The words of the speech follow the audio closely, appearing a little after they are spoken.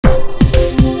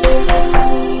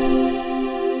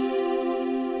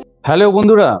Hello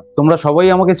বন্ধুরা, তোমরা সবাই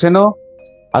আমাকে চেনো।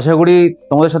 আশা করি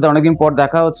তোমাদের সাথে অনেকদিন পর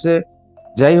দেখা হচ্ছে।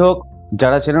 যাই হোক,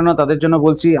 যারা চেনো না তাদের জন্য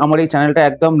বলছি, আমার এই চ্যানেলটা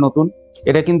একদম নতুন।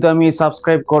 এটা কিন্তু আমি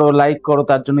সাবস্ক্রাইব করো, লাইক করো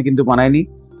তার জন্য কিন্তু বানাইনি।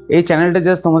 এই চ্যানেলটা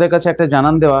জাস্ট তোমাদের কাছে একটা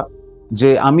জানান দেওয়া যে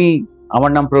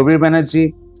আমার নাম প্রবীর ব্যানার্জি।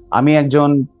 আমি একজন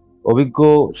অভিজ্ঞ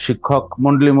শিক্ষক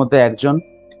মন্ডলীর মধ্যে একজন।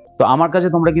 তো আমার কাছে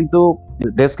তোমরা কিন্তু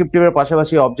ডেসক্রিপটিভের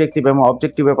পাশাপাশি অবজেক্টিভ এবং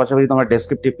অবজেক্টিভের পাশাপাশি তোমরা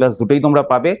ডেসক্রিপটিভ প্লাস দুটোই তোমরা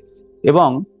পাবে। এবং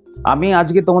আমি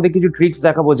আজকে তোমাদের কিছু ট্রিক্স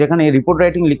দেখাবো, যেখানে রিপোর্ট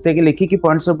রাইটিং লিখতে গেলে কি কি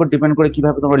পয়েন্টসের উপর ডিপেন্ড করে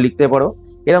কিভাবে তোমরা লিখতে পারো।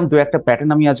 এরকম দু একটা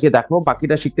প্যাটার্ন আমি আজকে দেখাবো।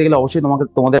 বাকিটা শিখতে গেলে অবশ্যই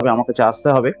তোমাদের আমার কাছে আসতে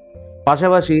হবে।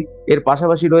 পাশাপাশি এর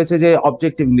পাশাপাশি রয়েছে যে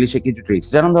অবজেক্টিভ ইংলিশে কিছু ট্রিক্স,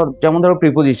 যেমন ধরো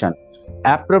প্রিপোজিশন।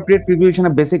 অ্যাপ্রোপ্রিয়েট প্রিপোজিশন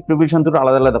আর বেসিক প্রিপোজিশন দুটো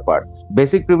আলাদা আলাদা পার্ট।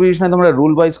 বেসিক প্রিপোজিশনে তোমরা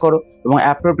রুল ওয়াইজ করো, এবং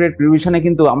অ্যাপ্রোপ্রিয়েট প্রিপোজিশনে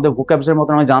কিন্তু আমাদের ভোক্যাবুলারির মতো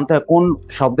আমাদের জানতে হয় কোন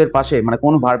শব্দের পাশে, মানে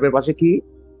কোন ভার্বের পাশে কি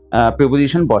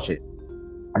প্রিপোজিশন বসে।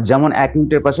 যেমন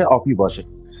অ্যাকিউটের পাশে অফি বসে।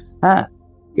 হ্যাঁ,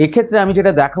 এক্ষেত্রে আমি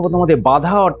যেটা দেখাবো তোমাদের,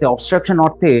 বাধা অর্থে, অবস্ট্রাকশন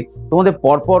অর্থে তোমাদের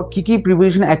পরপর কি কি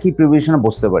প্রিপোজিশন একই প্রিপোজিশনে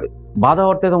বসতে পারে। বাধা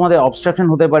অর্থে তোমাদের অবস্ট্রাকশন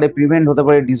হতে পারে, প্রিভেন্ট হতে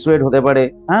পারে, ডিসুয়েড হতে পারে,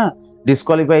 হ্যাঁ,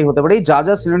 ডিসকোয়ালিফাই হতে পারে। এই যা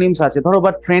যা সিনোনিমস আছে ধরো।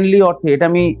 বাট ফ্রেন্ডলি অর্থে এটা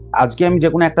আজকে আমি যে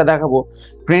কোনো একটা দেখাবো।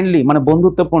 ফ্রেন্ডলি মানে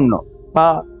বন্ধুত্বপূর্ণ, বা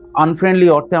আনফ্রেন্ডলি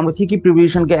অর্থে আমরা কি কি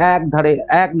প্রিপোজিশনকে এক ধারে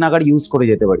এক নাগাড় ইউজ করে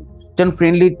যেতে পারি। যেমন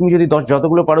ফ্রেন্ডলি তুমি যদি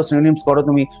যতগুলো পারো সিনোনিমস করো,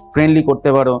 তুমি ফ্রেন্ডলি করতে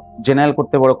পারো, জেনারেল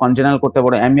করতে পারো, কনজেনারেল করতে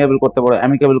পারো, অ্যামিয়েবল করতে পারো,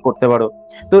 অ্যামিকেবল করতে পারো।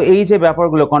 তো এই যে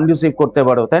ব্যাপারগুলো, কন্ডিউসিভ করতে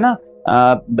পারো, তাই না?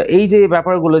 এই যে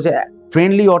ব্যাপারগুলো, যে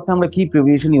ফ্রেন্ডলি অর্থে আমরা কি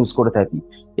প্রিপোজিশন ইউজ করে থাকি,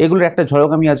 এগুলোর একটা ঝলক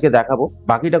আমি আজকে দেখাবো।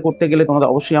 বাকিটা করতে গেলে তোমাদের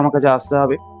অবশ্যই আমার কাছে আসতে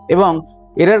হবে। এবং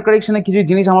এরর কারেকশনে কিছু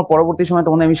জিনিস আমার পরবর্তী সময়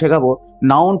তোমাদের আমি শেখাবো।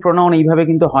 নাউন প্রোনাউন এইভাবে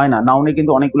কিন্তু হয় না। নাউনে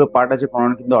কিন্তু অনেকগুলো পার্ট আছে,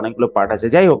 প্রোনাউনে কিন্তু অনেকগুলো পার্ট আছে।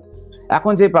 যাই হোক,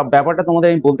 এখন যে ব্যাপারটা তোমাদের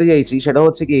আমি বলতে চাইছি সেটা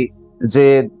হচ্ছে কি, যে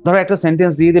ধরো একটা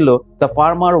সেন্টেন্স দিয়ে দিল, the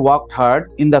farmer worked hard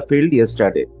in the field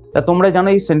yesterday. তা তোমরা জানো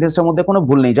এই সেন্টেন্সটার মধ্যে কোনো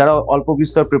ভুল নেই, যারা অল্প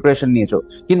বিস্তর প্রিপারেশন নিয়েছো।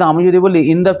 কিন্তু আমি যদি বলি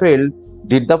in the field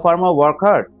did the farmer work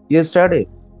hard yesterday,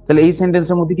 তাহলে এই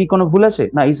সেন্টেন্সের মধ্যে কি কোনো ভুল আছে?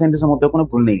 না, এই সেন্টেন্সের মধ্যে কোনো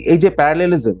ভুল নেই। এই যে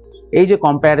প্যারালেলিজম, এই যে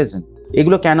কম্প্যারিজন,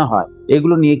 এগুলো কেন হয়,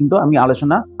 এগুলো নিয়ে কিন্তু আমি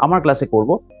আলোচনা আমার ক্লাসে করব।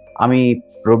 আমি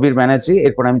প্রবীর ব্যানার্জি।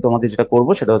 এরপর আমি তোমাদের যেটা করব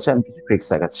সেটা হচ্ছে আমি কিছু ট্রিক্স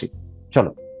দেখাচ্ছি।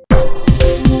 চলো।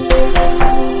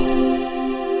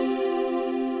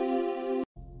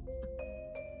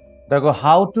 দেখো,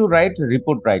 how to write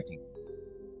report writing.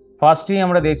 ফার্স্টেই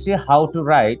আমরা দেখছি how to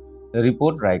write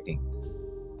report writing.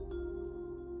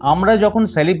 আমরা যখন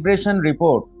সেলিব্রেশন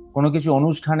রিপোর্ট, কোনো কিছু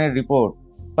অনুষ্ঠানের রিপোর্ট,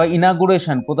 বা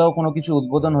ইনাগুরেশন, কোথাও কোনো কিছু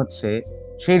উদ্বোধন হচ্ছে,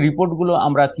 সেই রিপোর্টগুলো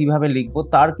আমরা কিভাবে লিখবো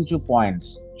তার কিছু পয়েন্টস,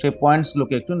 সেই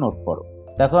পয়েন্টসগুলোকে একটু নোট করো।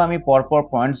 দেখো, আমি পরপর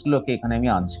পয়েন্টসগুলোকে এখানে আমি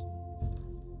আনছি।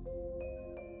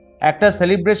 একটা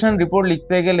সেলিব্রেশন রিপোর্ট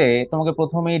লিখতে গেলে তোমাকে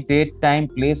প্রথমেই date, time,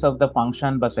 place of the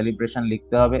function বা সেলিব্রেশন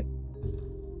লিখতে হবে।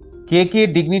 কে কে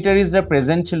ডিগনিটারিজরা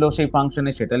প্রেজেন্ট ছিল সেই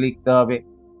ফাংশনে সেটা লিখতে হবে।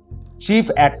 Chief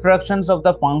attractions of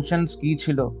the functions কি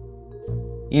ছিল,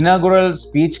 ইনাগুরাল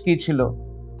স্পিচ কি ছিল,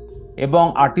 এবং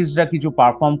আর্টিস্টরা কিছু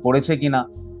পারফর্ম করেছে কিনা।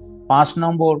 5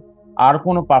 নম্বর, আর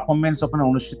কোনো পারফরমেন্স ওখানে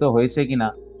অনুষ্ঠিত হয়েছে কিনা।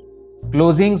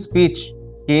 ক্লোজিং স্পিচ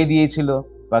কে দিয়েছিল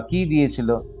বা কি দিয়েছিল,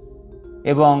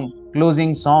 এবং ক্লোজিং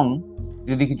সং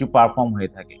যদি কিছু পারফর্ম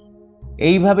হয়ে থাকে।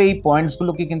 এইভাবে এই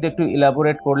পয়েন্টসগুলোকে কিন্তু একটু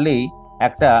ইলাবোরেট করলেই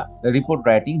একটা রিপোর্ট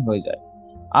রাইটিং হয়ে যায়।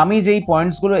 আমি যেই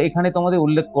পয়েন্টসগুলো এখানে তোমাদের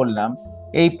উল্লেখ করলাম,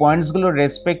 এই পয়েন্টসগুলোর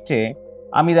রেসপেক্টে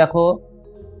আমি দেখো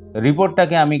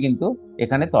রিপোর্টটাকে আমি কিন্তু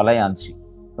এখানে তলায় আনছি।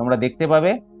 তোমরা দেখতে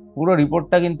পাবে পুরো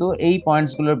রিপোর্টটা কিন্তু এই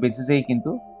পয়েন্টসগুলোর বেসিসেই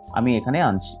কিন্তু আমি এখানে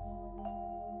আনছি।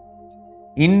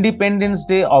 ইন্ডিপেন্ডেন্স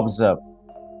ডে অবজার্ভ,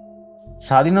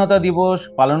 স্বাধীনতা দিবস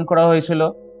পালন করা হয়েছিল,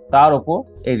 তার ওপর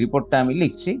এই রিপোর্টটা আমি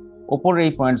লিখছি, ওপর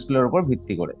এই পয়েন্টসগুলোর উপর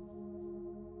ভিত্তি করে।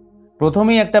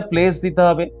 প্রথমেই একটা প্লেস দিতে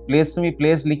হবে। প্লেস তুমি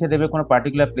প্লেস লিখে দেবে, কোনো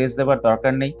পার্টিকুলার প্লেস দেওয়ার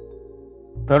দরকার নেই।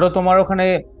 ধরো তোমার ওখানে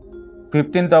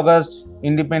 15th August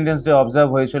independence day observe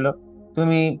হয়েছিল,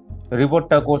 তুমি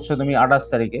রিপোর্টটা করছো তুমি 28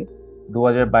 তারিখে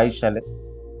 2022 সালে,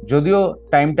 যদিও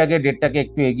টাইমটাকে, ডেটটাকে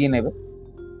একটু এগিয়ে নেবে।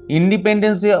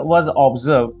 Independence day was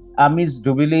observe অ্যামিডস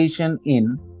জুবিলেশন in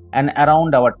and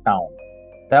around hour town.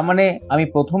 তার মানে আমি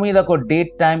প্রথমেই দেখো ডেট,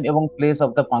 টাইম এবং প্লেস অফ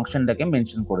দ্য ফাংশনটাকে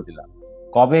মেনশন করে দিলাম।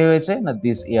 কবে হয়েছে? না,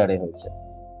 দিস ইয়ারে হয়েছে।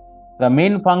 The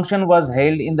main function was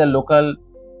held in the local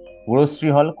grocery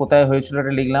হল, কোথায় হয়েছিল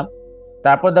এটা লিখলাম।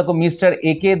 তারপর দেখো, mister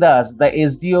A K Das the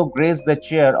SDO grace the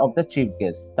chair of the chief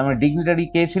guest. তার মানে ডিগনিটারি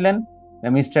কে ছিলেন?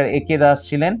 মিস্টার এ কে দাস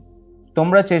ছিলেন।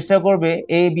 তোমরা চেষ্টা করবে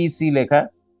এ বি সি লেখা।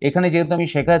 এখানে যেহেতু আমি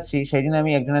শেখাচ্ছি সেই জন্য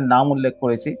আমি একজনের নাম উল্লেখ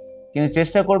করেছি, কিন্তু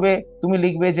চেষ্টা করবে তুমি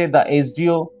লিখবে যে দ্য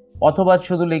এসডিও, অথবা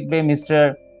শুধু লিখবে mister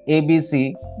A B C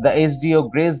the SDO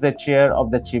grace the chair of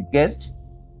the chief guest.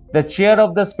 The chair of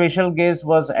the special guest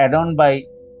was অ্যাডর্নড by,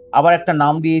 আবার একটা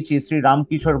নাম দিয়েছি, শ্রী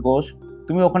রামকিশোর ঘোষ।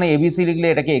 তুমি ওখানে এবিসি লিখলে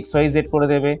এটাকে XYZ করে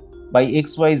দেবে। by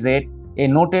XYZ, a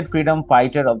noted freedom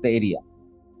fighter of the area.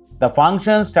 The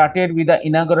function started with the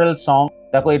inaugural song.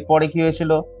 দেখো এরপরে কি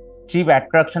হয়েছিল, chief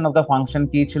attraction of the function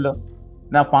কি ছিল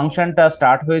না, ফাংশনটা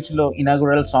স্টার্ট হয়েছিল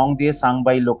ইনাগুরাল সং দিয়ে, সাং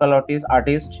বাই লোকাল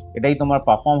আর্টিস্ট, এটাই তোমার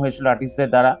পারফর্ম হয়েছিল আর্টিস্টদের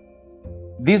দ্বারা।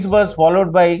 This was followed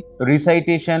by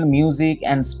recitation, music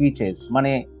and speeches,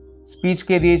 মানে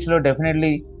স্পিচকে দিয়েছিল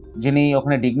ডেফিনেটলি যিনি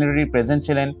ওখানে ডিগনিটারি প্রেজেন্ট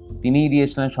ছিলেন তিনিই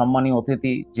দিয়েছিলেন, সম্মানীয়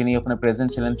অতিথি যিনি ওখানে প্রেজেন্ট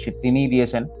ছিলেন তিনিই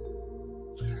দিয়েছেন।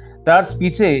 তার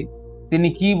স্পিচে তিনি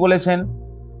কি বলেছেন,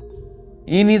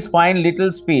 in his fine little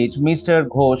speech mister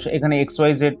Ghosh, এখানে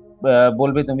XYZ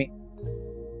বলবে তুমি,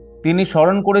 তিনি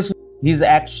স্মরণ করেছেন his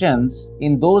actions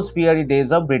in those ফিয়ারি days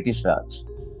of British Raj.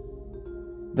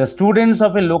 The students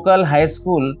of A local high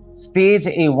school stage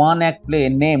A one act play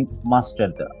named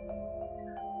মাস্টারদা,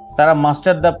 তারা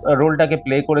মাস্টারদা রোলটাকে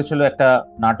প্লে করেছিল, একটা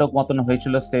নাটক মতন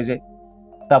হয়েছিল স্টেজে।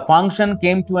 The function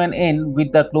came to an end with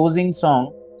the closing song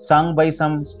sung by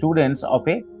some students of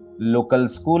A local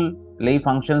school, এই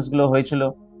functions গুলো হয়েছিল।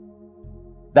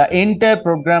 The entire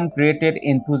programme created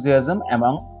enthusiasm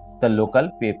among the local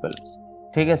people.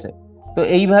 ঠিক আছে, তো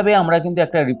এইভাবে আমরা কিন্তু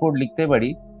একটা রিপোর্ট লিখতে পারি,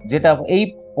 যেটা এই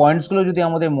পয়েন্টস গুলো যদি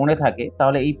আমাদের মনে থাকে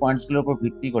তাহলে এই পয়েন্টস গুলোর উপর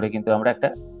ভিত্তি করে কিন্তু আমরা একটা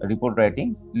রিপোর্ট রাইটিং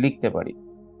লিখতে পারি।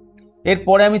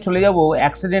 এরপরে আমি চলে যাব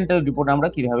অ্যাক্সিডেন্টাল রিপোর্ট আমরা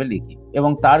কিভাবে লিখি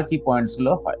এবং তার কি পয়েন্টস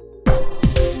গুলো হয়।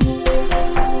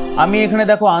 আমি এখানে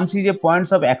দেখো আনছি যে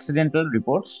পয়েন্টস অফ অ্যাক্সিডেন্টাল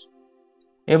রিপোর্টস,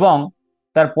 এবং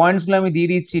তার পয়েন্টস গুলো আমি দিয়ে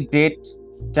দিচ্ছি date,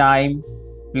 time,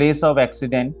 place of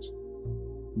accident,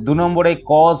 2 নম্বরে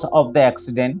কজ অফ দ্য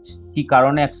অ্যাক্সিডেন্ট, কি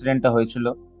কারণে অ্যাক্সিডেন্টটা হয়েছিল,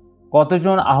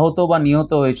 কতজন আহত বা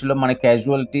নিহত হয়েছিল মানে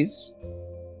ক্যাজুয়ালিটিস।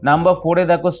 নাম্বার 4-এ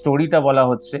দেখো স্টোরিটা বলা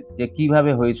হচ্ছে যে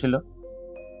কিভাবে হয়েছিল।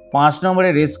 5 নম্বরে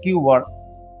রেস্কিউ ওয়ার্ক,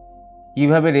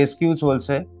 কিভাবে রেস্কিউ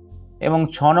চলছে, এবং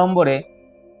 6 নম্বরে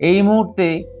এই মুহূর্তে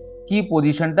কি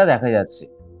পজিশনটা দেখা যাচ্ছে,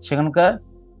 সেখানকার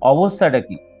অবস্থাটা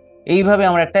কি। এইভাবে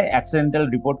আমরা একটা অ্যাক্সিডেন্টাল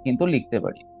রিপোর্ট কিন্তু লিখতে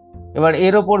পারি। এবার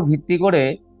এর ওপর ভিত্তি করে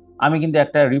আমি কিন্তু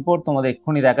একটা রিপোর্ট তোমাদের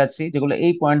এক্ষুনি দেখাচ্ছি, যেগুলো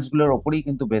এই পয়েন্টস গুলোর ওপরই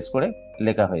কিন্তু বেস করে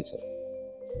লেখা হয়েছে।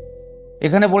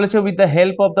 এখানে বলেছে with the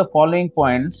help of the following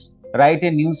points write a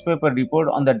news paper report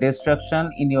on the distraction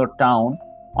in your town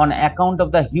on account of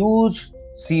the huge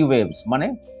C waves, মানে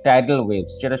টাইডাল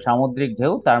ওয়েভস, যেটা সামুদ্রিক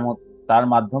ঢেউ, তার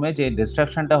মাধ্যমে যে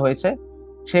ডিস্ট্রাকশনটা হয়েছে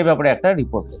সেই ব্যাপারে একটা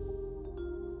রিপোর্ট লেখো।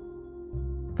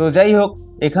 তো যাই হোক,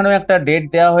 এখানেও একটা ডেট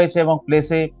দেওয়া হয়েছে এবং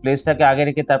প্লেসটাকে আগে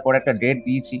রেখে তারপর একটা ডেট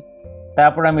দিয়েছি,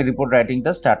 তারপর আমি রিপোর্ট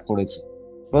রাইটিংটা স্টার্ট করেছি।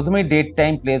 প্রথমেই date,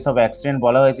 time, place of accident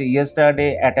বলা হয়েছে yesterday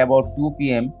at about 2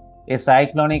 PM A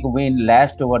cyclonic wind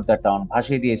ল্যাশড over the town,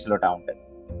 ভাসিয়ে দিয়েছিল টাউনটা।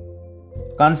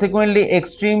 Consequently,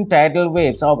 extreme tidal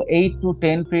waves of 8 to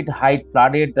 10 feet height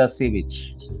flooded the sea beach.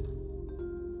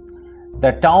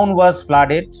 The town was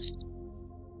flooded.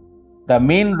 The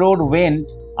main road went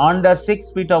under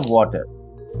 6 feet of water.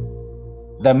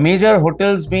 The major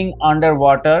hotels being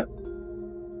underwater,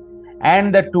 and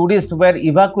the tourists were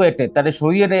evacuated, তাদের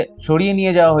সরিয়ে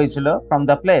নিয়ে যাওয়া হয়েছিল from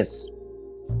the place.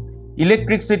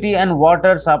 Electricity and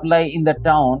water supply in the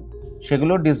town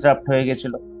সেগুলো disrupt হয়ে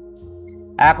গেছিল।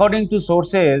 According to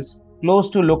sources close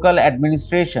to local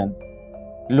administration,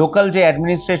 local যে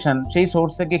administration সেই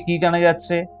সোর্স থেকে কি জানা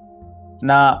যাচ্ছে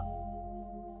না,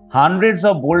 hundreds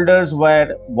of boulders were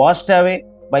washed away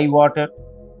by water,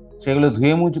 সেগুলো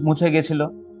ধুয়ে মুছে গেছিল।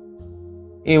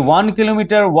 A 1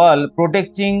 kilometer wall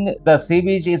protecting the sea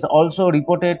beach is also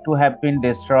reported to have been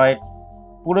destroyed.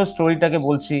 পুরো স্টোরিটাকে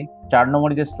বলছি, 4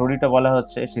 নম্বরে যে স্টোরিটা বলা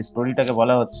হচ্ছে সেই স্টোরিটাকে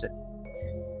বলা হচ্ছে।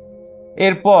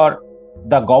 এরপর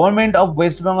the government of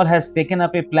West Bengal has taken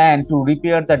up a plan to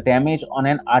repair the damage on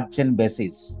an urgent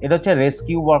basis. এটা হচ্ছে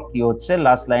রেস্কিউ ওয়ার্ক কি হচ্ছে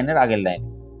লাস্ট লাইনের আগের line.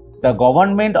 The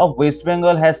government of West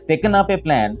Bengal has taken up a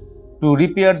plan to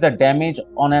repair the damage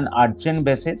on an urgent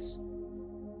basis.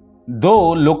 Though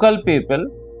local people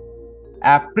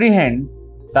apprehend,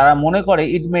 তারা মনে করে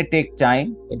it may take time,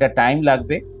 এটা টাইম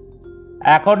লাগবে।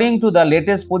 According to the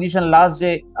latest position, last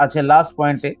যে আছে last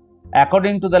পয়েন্টে,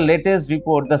 according to the latest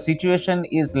report, the situation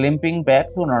is limping back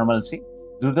to normalcy.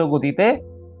 দ্রুত গতিতে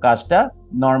কাজটা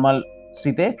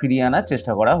নর্মালসিতে ফিরিয়ে আনার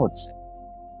চেষ্টা করা হচ্ছে।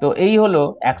 তো এই হলো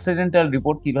অ্যাক্সিডেন্টাল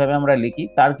রিপোর্ট কিভাবে আমরা লিখি,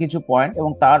 তার কিছু পয়েন্ট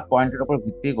এবং তার পয়েন্টের উপর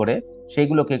ভিত্তি করে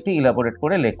সেগুলোকে একটু ইলাবোরেট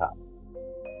করে লেখা।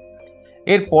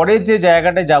 এর পরের যে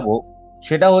জায়গাটা যাব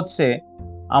সেটা হচ্ছে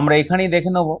আমরা এখানেই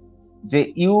দেখে নেব যে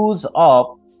use of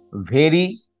very,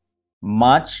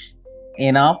 much,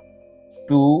 enough,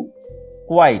 two,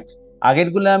 quite.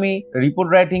 আগেরগুলো আমি রিপোর্ট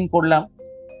রাইটিং করলাম,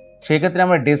 সেক্ষেত্রে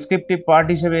আমরা ডেসক্রিপটিভ পার্ট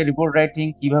হিসেবে রিপোর্ট রাইটিং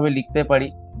কিভাবে লিখতে পারি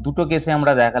দুটো কেসে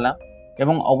আমরা দেখালাম।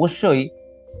 এবং অবশ্যই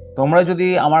তোমরা যদি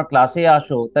আমার ক্লাসে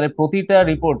আসো তাহলে প্রতিটা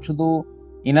রিপোর্ট শুধু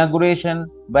ইনাগুরেশন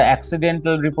বা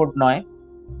অ্যাক্সিডেন্টাল রিপোর্ট নয়,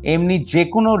 এমনি যে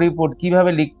কোনো রিপোর্ট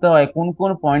কিভাবে লিখতে হয়, কোন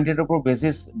কোন পয়েন্টের উপর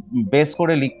বেস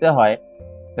করে লিখতে হয়,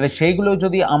 তাহলে সেইগুলো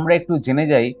যদি আমরা একটু জেনে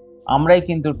যাই, আমরাই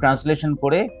কিন্তু ট্রান্সলেশন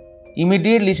করে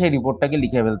ইমিডিয়েটলি সেই রিপোর্টটাকে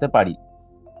লিখে ফেলতে পারি।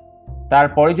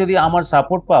 তারপরে যদি আমার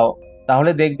সাপোর্ট পাও,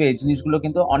 তাহলে দেখবে এই জিনিসগুলো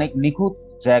কিন্তু অনেক নিখুঁত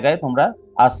জায়গায় তোমরা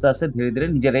আস্তে আস্তে ধীরে ধীরে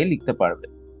নিজেরাই লিখতে পারবে।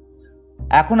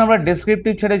 এখন আমরা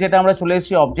ডেসক্রিপটিভ ছেড়ে যেটা আমরা চলে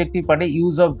এসেছি অবজেক্টিভ পার্টে,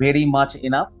 use of very much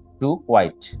enough to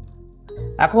quite.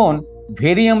 এখন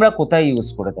ভেরি আমরা কোথায় ইউজ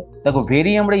করে থাকি? দেখো,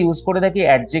 ভেরি আমরা ইউজ করে থাকি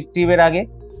অ্যাডজেক্টিভের আগে,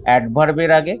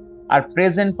 অ্যাডভার্বের আগে, আর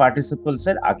প্রেজেন্ট পার্টিসিপলস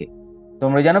এর আগে।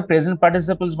 তোমরা জানো প্রেজেন্ট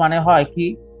পার্টিসিপলস মানে হয় কি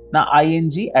না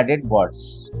আইএনজি অ্যাডেড ওয়ার্ডস।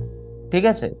 ঠিক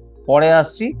আছে, পরে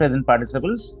আসছি প্রেজেন্ট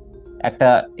পার্টিসিপলস, একটা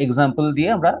এক্সাম্পল দিয়ে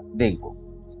আমরা দেখব।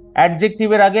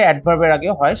 অ্যাডজেক্টিভের আগে, অ্যাডভার্বের আগে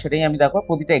হয়, সেটাই আমি দেখো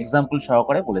প্রতিটা এক্সাম্পল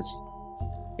সহকারে বলেছি।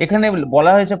 এখানে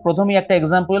বলা হয়েছে প্রথমেই একটা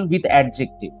example with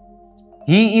adjective,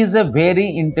 he is a very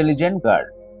intelligent girl.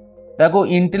 দেখো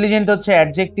ইন্টেলিজেন্ট হচ্ছে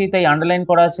অ্যাডজেক্টিভ, তাই আন্ডারলাইন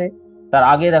করা আছে, তার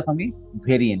আগে দেখো আমি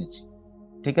ভেরি এনেছি।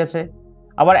 ঠিক আছে,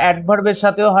 আবার অ্যাডভার্বের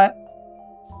সাথেও হয়,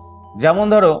 যেমন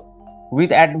ধরো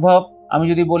উইথ অ্যাডভার্ব আমি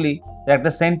যদি বলি,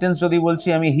 একটা সেন্টেন্স যদি বলছি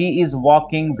আমি he is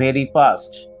walking very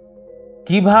fast,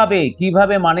 কিভাবে,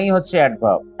 কিভাবে মানেই হচ্ছে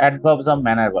অ্যাডভার্ব, অ্যাডভার্বস অফ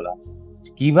ম্যানার বলা।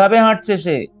 কিভাবে হাঁটছে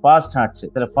সে? ফাস্ট হাঁটছে,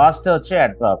 তাহলে ফাস্ট হচ্ছে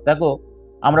অ্যাডভার্ব। দেখো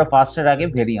আমরা ফাস্টের আগে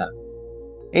ভেরি আনলাম।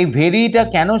 এই ভেরিটা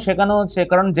কেন শেখানো হচ্ছে?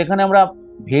 কারণ যেখানে আমরা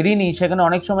ভেরি নিই সেখানে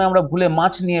অনেক সময় আমরা ভুলে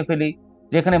মাছ নিয়ে ফেলি,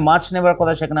 যেখানে মাছ নেবার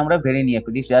কথা সেখানে আমরা ভেরি নিয়ে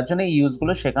ফেলি, যার জন্য এই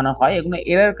ইউজগুলো শেখানো হয়। এগুলো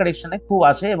এরর কারেকশনে খুব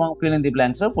আসে এবং ফিল ইন দি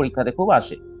ব্ল্যাঙ্কসও পরীক্ষাতে খুব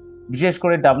আসে, বিশেষ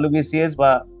করে WBCS বা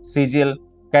সিজিএল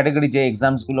ক্যাটাগরি যে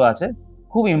এক্সামস গুলো আছে,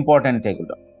 খুব ইম্পর্টেন্ট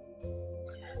এগুলো।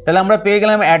 তাহলে আমরা পেয়ে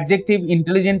গেলাম অ্যাডজেক্টিভ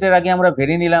ইন্টেলিজেন্টের আগে আমরা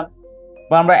ভেরি নিলাম,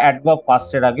 বা আমরা অ্যাডভার্ব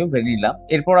ফার্স্টের আগেও ভেরি নিলাম।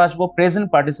 এরপর আসবো প্রেজেন্ট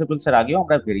পার্টিসিপলস এর আগেও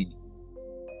আমরা ভেরি নিই।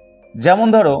 যেমন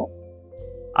ধরো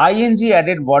আইএনজি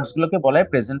অ্যাডেড ওয়ার্ডস গুলোকে বলা হয়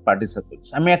প্রেজেন্ট পার্টিসিপলস।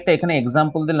 আমি একটা এখানে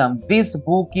এক্সাম্পল দিলাম, this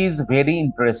book is very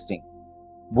interesting.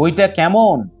 বইটা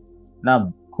কেমন? না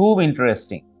খুব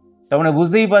ইন্টারেস্টিং। তার মানে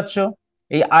বুঝতেই পারছো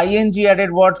এই আইএনজি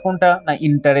অ্যাডেড ওয়ার্ড কোনটা? না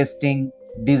ইন্টারেস্টিং,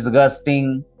 ডিসগাস্টিং,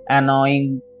 অ্যানয়িং,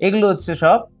 এগুলো হচ্ছে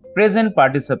সব প্রেজেন্ট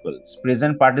পার্টিসিপলস।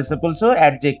 প্রেজেন্ট পার্টিসিপলসও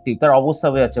অ্যাডজেক্টিভ, তার অবস্থা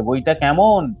হয়ে যাচ্ছে বইটা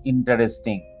কেমন,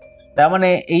 ইন্টারেস্টিং। তার মানে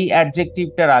এই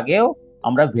অ্যাডজেক্টিভটার আগেও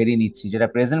আমরা ভেরি নিচ্ছি, যেটা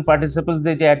প্রেজেন্ট পার্টিসিপলস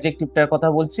দিয়ে যে অ্যাডজেক্টিভটার কথা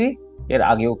বলছি এর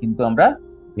আগেও কিন্তু আমরা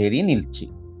ভেরি নিচ্ছি।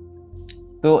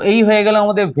 তো এই হয়ে গেল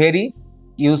আমাদের ভেরি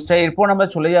ইউজটা। এরপর আমরা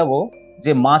চলে যাব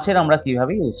যে মাছের আমরা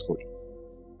কিভাবে ইউজ করি।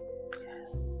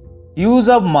 ইউজ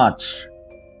অফ মাছ,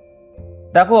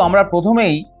 দেখো আমরা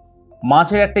প্রথমেই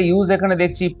মাছের একটা ইউজ এখানে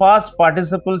দেখছি, পাস্ট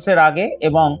পার্টিসিপলস এর আগে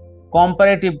এবং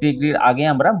কম্পারেটিভ ডিগ্রির আগে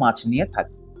আমরা মাছ নিয়ে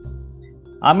থাকি।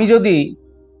 আমি যদি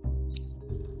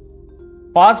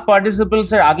পাস্ট পার্টিসিপলস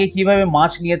এর আগে কিভাবে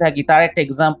মাছ নিয়ে থাকি তার একটা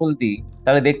এক্সাম্পল দিই,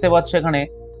 তাহলে দেখতে পাচ্ছ এখানে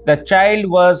the child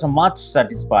was much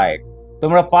satisfied.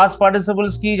 তোমরা পাস্ট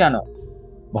পার্টিসিপলস কি জানো?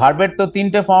 ভার্বের তো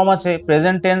তিনটে ফর্ম আছে,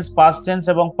 প্রেজেন্ট টেন্স, পাস্ট টেন্স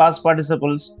এবং পাস্ট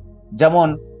পার্টিসিপলস। যেমন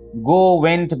গো,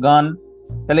 ওয়েন্ট, গান,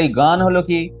 তাহলে এই গান হলো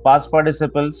কি past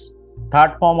participles,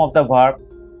 third form of the verb.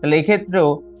 তাহলে এক্ষেত্রেও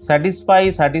স্যাটিসফাই,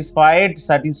 স্যাটিসফাইড,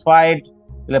 স্যাটিসফাইড,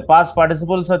 তাহলে পাস্ট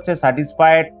পার্টিসিপলস হচ্ছে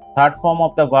satisfied, third form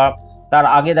of the verb, তার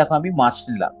আগে দেখো আমি মাছ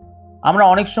নিলাম। আমরা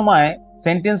অনেক সময়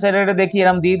সেন্টেন্স এররে দেখি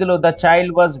এরকম দিয়ে দিল the child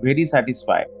was very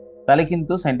satisfied, তাহলে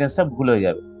কিন্তু সেন্টেন্সটা ভুল হয়ে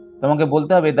যাবে। তোমাকে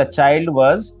বলতে হবে the child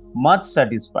was much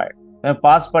satisfied,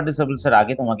 past participles এর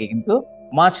আগে তোমাকে কিন্তু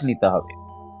মাছ নিতে হবে।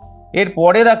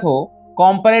 এরপরে দেখো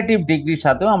কম্পারেটিভ ডিগ্রির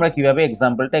সাথেও আমরা কিভাবে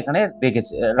এক্সাম্পলটা এখানে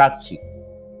রাখছি।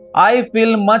 I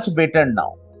feel much better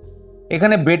now.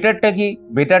 এখানে বেটারটা কি?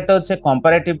 বেটারটা হচ্ছে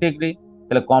কম্পারেটিভ ডিগ্রি,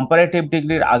 তাহলে কম্পারেটিভ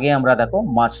ডিগ্রির আগে আমরা দেখো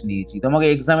মাছ নিয়েছি। তোমাকে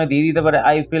এক্সামে দিয়ে দিতে পারে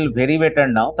I feel very better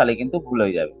now, তাহলে কিন্তু ভুল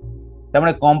হয়ে যাবে। তার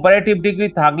মানে কম্পারেটিভ ডিগ্রি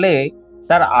থাকলে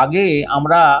তার আগে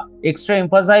আমরা এক্সট্রা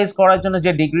এমফাসাইজ করার জন্য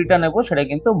যে ডিগ্রিটা নেব সেটা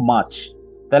কিন্তু মাছ।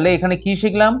 তাহলে এখানে কি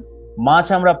শিখলাম? মাছ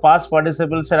আমরা পাস্ট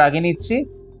পার্টিসিপলস এর আগে নিচ্ছি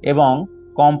এবং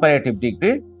কম্পারেটিভ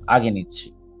ডিগ্রির আগে নিচ্ছি।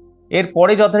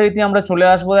 এরপরে যথারীতি আমরা চলে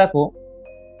আসবো দেখো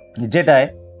যেটায়,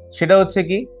 সেটা হচ্ছে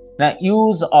কি না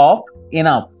ইউজ অফ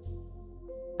এনাফ।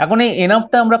 এখন এই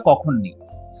এনাফটা আমরা কখন নিই,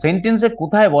 সেন্টেন্সে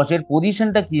কোথায় বসে, এর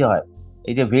পজিশনটা কি হয়?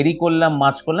 এই যে ভেরি করলাম,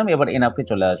 মাছ করলাম, এবার এনাফে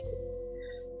চলে আসবো।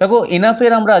 দেখো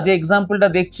এনাফের আমরা যে এক্সাম্পলটা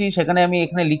দেখছি সেখানে আমি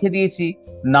এখানে লিখে দিয়েছি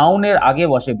নাউনের আগে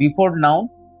বসে, বিফোর নাউন,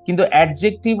 কিন্তু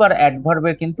অ্যাডজেক্টিভ আর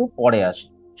অ্যাডভার্বের কিন্তু পরে আসে।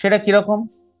 সেটা কিরকম?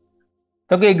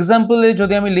 দেখো এক্সাম্পলে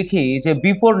যদি আমি লিখি যে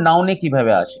বিফোর নাউনে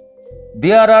কিভাবে আসে,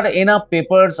 দেয়ার আর enough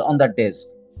papers on the desk.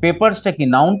 পেপারসটা কি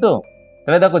নাউন? তো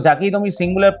তাহলে দেখো যাকেই তুমি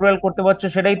সিঙ্গুলার প্লুরাল করতে পারছো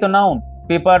সেটাই তো নাউন,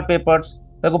 পেপার, পেপারস।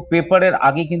 দেখো পেপারের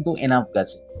আগে কিন্তু এনাফ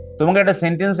গেছে, তোমাকে একটা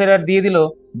সেন্টেন্স এরর দিয়ে দিল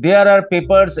দেয়ার আর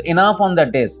papers enough on the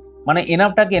desk, মানে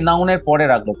এনাফটাকে নাউনের পরে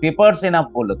রাখলো, পেপারস এনাফ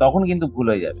বললো, তখন কিন্তু ভুল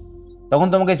হয়ে যাবে। তখন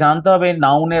তোমাকে জানতে হবে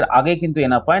নাউনের আগে কিন্তু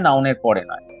এনাফ হয়, নাউনের পরে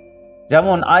নয়।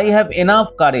 যেমন আই হ্যাভ এনাফ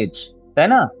কারেজ, তাই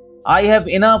না? আই হ্যাভ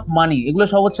এনাফ মানি, এগুলো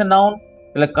সব হচ্ছে নাউন।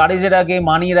 তাহলে কারেজের আগে,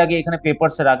 মানির আগে, এখানে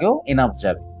পেপারসের আগেও এনাফ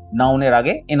যাবে, নাউনের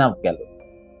আগে এনাফ গেল।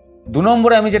 2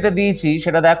 নম্বরে আমি যেটা দিয়েছি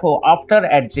সেটা দেখো, আফটার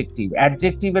অ্যাডজেক্টিভ,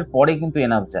 অ্যাডজেক্টিভের পরে কিন্তু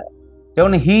এনাফ যায়।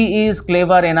 যেমন হি ইজ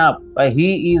ক্লেভার এনাফ বা হি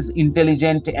ইজ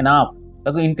ইন্টেলিজেন্ট এনাফ।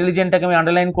 দেখো ইন্টেলিজেন্টটাকে আমি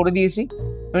আন্ডারলাইন করে দিয়েছি।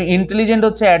 ইন্টেলিজেন্ট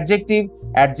হচ্ছে অ্যাডজেক্টিভ,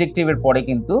 অ্যাডজেক্টিভের পরে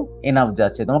কিন্তু এনাফ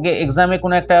যাচ্ছে। তোমাকে এক্সামে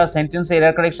কোনো একটা সেন্টেন্সে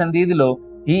এরার কারেকশন দিয়ে দিল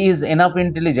হি ইজ এনাফ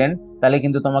ইন্টেলিজেন্ট, তাহলে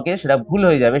কিন্তু তোমাকে সেটা ভুল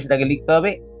হয়ে যাবে, সেটাকে লিখতে হবে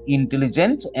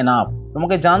ইন্টেলিজেন্ট এনাফ।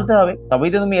 তোমাকে জানতে হবে,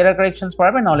 তবেই তো তুমি এরার কারেকশন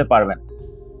পারবে, না হলে পারবে না।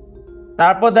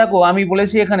 তারপর দেখো আমি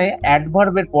বলেছি এখানে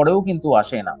অ্যাডভার্বের পরেও কিন্তু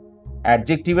আসে না,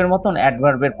 অ্যাডজেক্টিভের মতন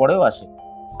অ্যাডভার্বের পরেও আসে।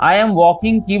 আই এম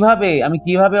ওয়াকিং, কিভাবে, আমি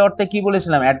কিভাবে অর্থে কি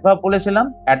বলেছিলাম, অ্যাডভার্ব বলেছিলাম,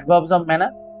 অ্যাডভার্বস অফ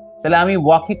ম্যানার। তাহলে আমি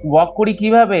ওয়াক করি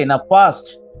কিভাবে, না ফাস্ট,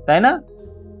 তাই না?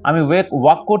 আমি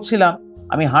ওয়াক করছিলাম,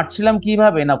 আমি হাঁটছিলাম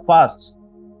কিভাবে, না ফাস্ট।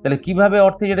 তাহলে কিভাবে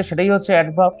অর্থে যেটা সেটাই হচ্ছে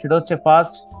অ্যাডভার্ব, সেটা হচ্ছে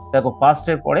ফাস্ট। দেখো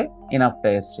ফাস্টের পরে এনাফটা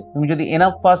এসছে, তুমি যদি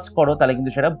এনাফ ফাস্ট করো তাহলে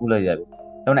কিন্তু সেটা ভুল হয়ে যাবে।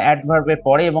 যেমন অ্যাডভার্বের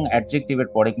পরে এবং অ্যাডজেক্টিভের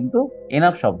পরে কিন্তু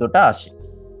এনাফ শব্দটা আসে।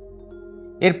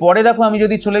 এরপরে দেখো আমি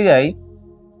যদি চলে যাই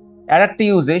আর একটা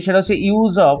ইউজে, সেটা হচ্ছে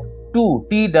ইউজ অফ টু,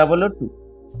 TOO।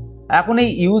 এখন এই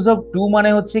ইউজ অফ টু মানে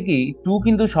হচ্ছে কি, টু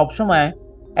কিন্তু সবসময়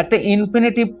একটা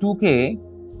ইনফিনিটিভ টু কে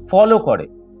ফলো করে।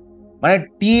 মানে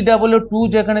TOO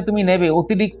যেখানে তুমি নেবে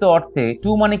অতিরিক্ত অর্থে,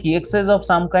 টু মানে কি এক্সেস অফ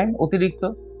সাম কাইন্ড, অতিরিক্ত।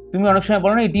 তুমি অনেক সময়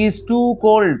বলো না ইট ইজ টু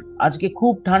কোল্ড, আজকে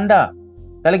খুব ঠান্ডা,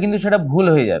 তাহলে কিন্তু সেটা ভুল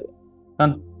হয়ে যাবে,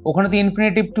 কারণ ওখানে তো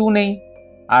ইনফিনিটিভ টু নেই।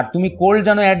 আর তুমি কোল্ড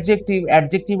জানো অ্যাডজেক্টিভ,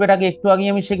 অ্যাডজেক্টিভের আগে একটু আগে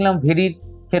আমি শিখলাম ভেরির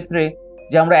ক্ষেত্রে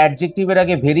যে আমরা অ্যাডজেক্টিভের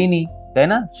আগে ভেরি নিই, তাই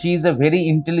না? She is a very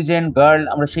intelligent girl,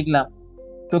 আমরা শিখলাম।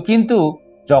 তো কিন্তু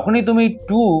যখনই তুমি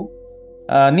টু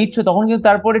নিচ্ছ তখন কিন্তু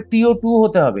তারপরে TO2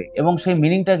 হতে হবে এবং সেই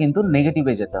মিনিংটা কিন্তু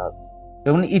নেগেটিভে যেতে হবে।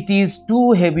 যেমন it is two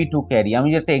heavy to carry, আমি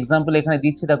যেটা এক্সাম্পল এখানে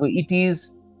দিচ্ছি দেখো, it is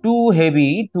two heavy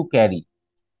to carry,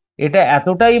 এটা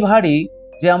এতটাই ভারী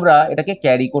যে আমরা এটাকে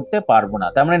ক্যারি করতে পারবো না,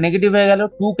 তার মানে নেগেটিভ হয়ে গেল।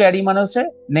 টু ক্যারি মানে হচ্ছে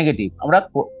নেগেটিভ, আমরা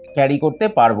ক্যারি করতে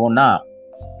পারবো না।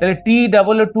 তাহলে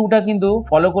TOO টা কিন্তু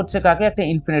ফলো করছে কাকে, একটা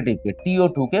ইনফিনিটিভকে,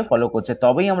 TO2 কে ফলো করছে,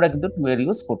 তবেই আমরা কিন্তু টু এর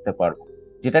ইউজ করতে পারবো,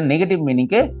 যেটা নেগেটিভ মিনিং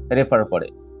কে রেফার করে।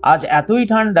 আজ এতই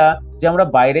ঠান্ডা যে আমরা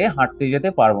বাইরে হাঁটতে যেতে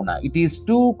পারবো না, it is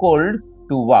two cold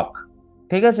to walk.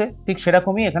 ঠিক আছে, ঠিক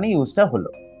সেরকমই এখানে ইউজটা হলো।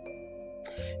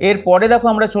 এরপরে দেখো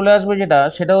আমরা চলে আসবো যেটা,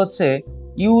 সেটা হচ্ছে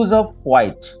ইউজ অফ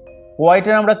কোয়াইট।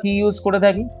 কোয়াইটের আমরা কি ইউজ করে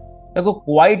থাকি, দেখো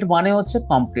কোয়াইট মানে হচ্ছে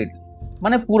কমপ্লিটলি,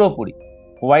 মানে পুরোপুরি।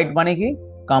 কোয়াইট মানে কি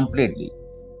কমপ্লিটলি।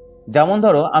 যেমন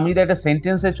ধরো আমি যদি একটা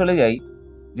সেন্টেন্সে চলে যাই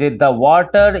যে দ্য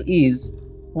ওয়াটার ইজ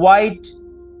কোয়াইট,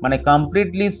 মানে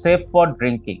কমপ্লিটলি সেফ ফর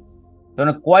ড্রিঙ্কিং,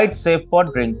 মানে কোয়াইট সেফ ফর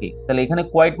ড্রিঙ্কিং, তাহলে এখানে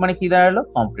কোয়াইট মানে কি দাঁড়ালো,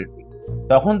 কমপ্লিটলি।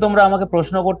 তখন তোমরা আমাকে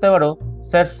প্রশ্ন করতে পারো,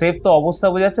 স্যার সেফ তো অবস্থা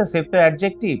বোঝাচ্ছে, সেফ তো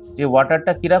অ্যাডজেক্টিভ, যে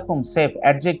ওয়াটারটা কিরকম সেফ,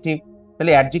 অ্যাডজেক্টিভ,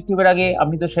 তাহলে অ্যাডজেক্টিভের আগে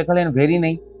আপনি তো শেখালেন ভেরি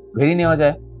নেই, ভেরি নেওয়া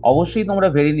যায়, অবশ্যই তোমরা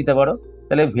ভেরি নিতে পারো,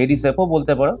 তাহলে ভেরি সেফও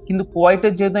বলতে পারো। কিন্তু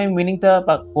কোয়াইটের যেহেতু আমি মিনিংটা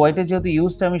বা কোয়াইটের যেহেতু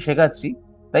ইউজটা আমি শেখাচ্ছি,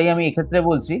 তাই আমি এক্ষেত্রে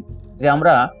বলছি যে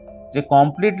আমরা যে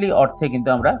কমপ্লিটলি অর্থে কিন্তু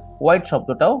আমরা কোয়াইট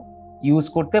শব্দটাও ইউজ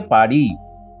করতে পারি।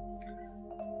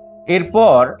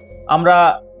 এরপর আমরা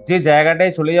যে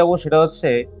জায়গাটায় চলে যাব সেটা হচ্ছে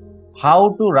how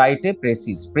to write a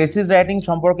precis. Precis writing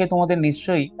সম্পর্কে তোমাদের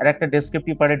নিশ্চয়ই আর একটা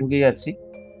ডেসক্রিপটিভ পার্টে ঢুকে যাচ্ছি,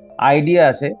 আইডিয়া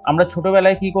আছে। আমরা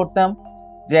ছোটবেলায় কি করতাম,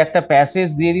 যে একটা প্যাসেজ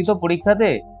দিয়ে দিত পরীক্ষাতে,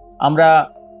 আমরা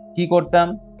কি করতাম,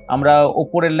 আমরা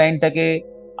ওপরের লাইনটাকে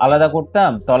আলাদা করতাম,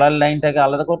 তলার লাইনটাকে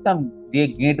আলাদা করতাম, দিয়ে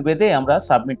গেঁট বেঁধে আমরা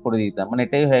সাবমিট করে দিতাম, মানে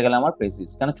এটাই হয়ে গেল আমার প্রেসিস,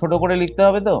 কারণ ছোট করে লিখতে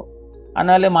হবে তো। আর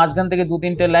নাহলে মাঝখান থেকে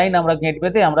 2-3টে লাইন আমরা গেঁট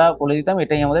বেঁধে আমরা বলে দিতাম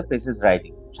এটাই আমাদের প্রেসিস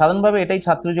রাইটিং। সাধারণভাবে এটাই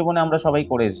ছাত্র জীবনে আমরা সবাই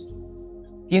করে এসেছি।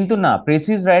 কিন্তু না,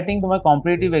 প্রেসিস রাইটিং তোমার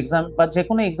কম্পিটিটিভ এক্সাম বা যে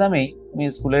কোনো এক্সামেই, তুমি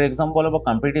স্কুলের এক্সাম বলো বা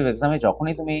কম্পিটিটিভ এক্সামে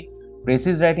যখনই তুমি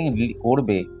প্রেসিস রাইটিং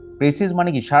করবে, প্রেসিস মানে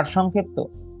কি সারসংক্ষেপ, তো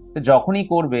যখনই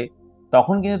করবে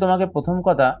তখন কিন্তু তোমাকে প্রথম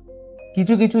কথা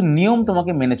কিছু কিছু নিয়ম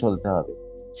তোমাকে মেনে চলতে হবে।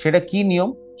 সেটা কি নিয়ম,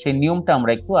 সেই নিয়মটা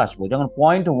আমরা একটু আসবো। যেমন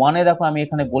পয়েন্ট 1-এ দেখো আমি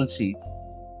এখানে বলছি,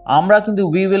 আমরা কিন্তু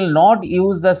we will not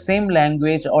use the same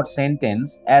language or sentence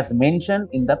as mention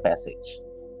in the passage.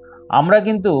 আমরা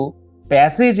কিন্তু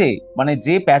প্যাসেজে, মানে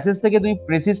যে প্যাসেজ থেকে তুমি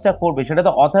প্রেসিসটা করবে, সেটা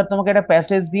তো অথর তোমাকে একটা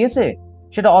প্যাসেজ দিয়েছে,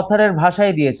 সেটা অথরের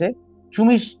ভাষায় দিয়েছে,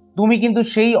 তুমি তুমি কিন্তু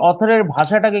সেই অথরের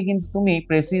ভাষাটাকে কিন্তু তুমি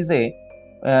প্রেসিসে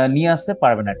নিয়ে আসতে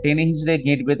পারবে না, টেনে হিচড়ে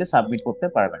গেট বেঁধে সাবমিট করতে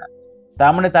পারবে না।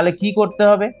 তার মানে তাহলে কি করতে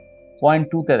হবে, পয়েন্ট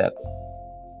 2-তে দেখো,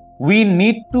 we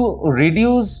need to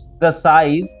reduce the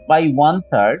size by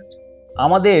 1/3।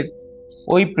 আমাদের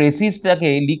ওই প্রেসিসটাকে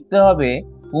লিখতে হবে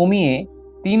কমিয়ে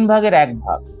 3/1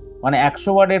 ভাগ, মানে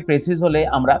 100 ওয়ার্ডের প্রেসিস হলে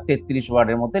আমরা 33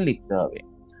 ওয়ার্ডের মধ্যে লিখতে হবে।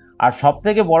 আর সব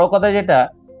থেকে বড় কথা যেটা,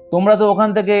 তোমরা তো ওখান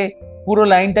থেকে পুরো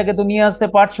লাইনটাকে তো নিয়ে আসতে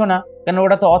পারছো না, কেন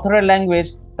ওটা তো অথরের ল্যাঙ্গুয়েজ।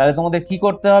 তাহলে তোমাদের কি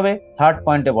করতে হবে, থার্ড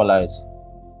পয়েন্টে বলা হয়েছে,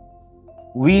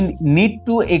 we need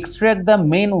to extract the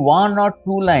main one or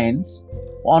two lines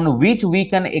on which we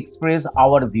can express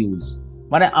our views।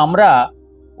 মানে আমরা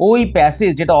ওই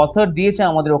প্যাসেজ যেটা অথর দিয়েছে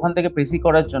আমাদের ওখান থেকে প্রেসি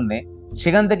করার জন্য,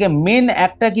 সেখান থেকে মেন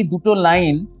একটা কি দুটো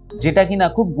লাইন যেটা কিনা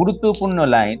খুব গুরুত্বপূর্ণ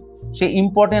লাইন, সেই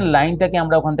ইম্পর্টেন্ট লাইনটাকে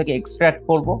আমরা ওখান থেকে এক্সট্রাক্ট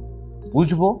করব,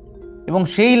 বুঝবো, এবং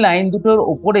সেই লাইন দুটোর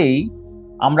উপরেই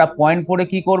আমরা পয়েন্ট করে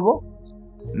কি করব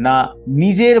না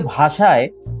নিজের ভাষায়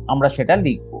আমরা সেটা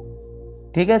লিখব।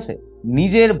 ঠিক আছে,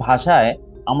 নিজের ভাষায়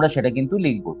আমরা সেটা কিন্তু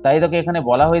লিখব। তাই তোকে এখানে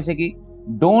বলা হয়েছে কি,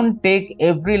 don't take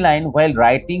every line while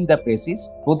writing the precis.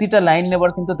 প্রতিটা লাইন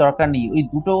নেবার কিন্তু দরকার নেই, ওই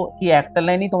দুটো কি একটা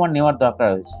লাইনই তোমার নেওয়ার দরকার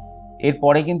হয়েছে।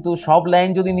 এরপরে কিন্তু সব লাইন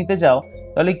যদি নিতে চাও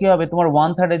তাহলে কি হবে, তোমার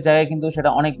 1/3 জায়গায় কিন্তু সেটা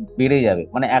অনেক বেড়ে যাবে।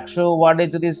 মানে 100 ওয়ার্ডের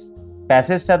যদি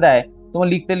প্যাসেজটা দেয়, তোমার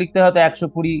লিখতে লিখতে হয়তো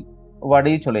 120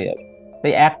 ওয়ার্ডেই চলে যাবে।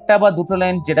 তাই একটা বা দুটো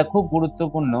লাইন যেটা খুব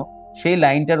গুরুত্বপূর্ণ, সেই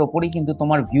লাইনটার ওপরই কিন্তু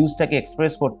তোমার ভিউজটাকে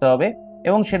এক্সপ্রেস করতে হবে,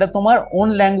 এবং সেটা তোমার ওন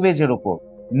ল্যাঙ্গুয়েজের ওপর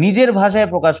নিজের ভাষায়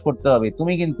প্রকাশ করতে হবে।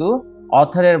 তুমি কিন্তু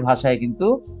অথরের ভাষায় কিন্তু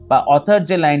বা অথর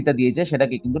যে লাইনটা দিয়েছে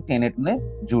সেটাকে কিন্তু টেনে টুনে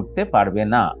জুড়তে পারবে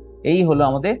না। এই হলো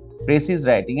আমাদের প্রেসিস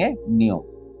রাইটিং এর নিয়ম।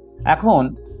 এখন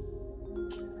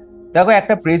দেখো,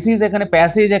 একটা প্রেসিস এখানে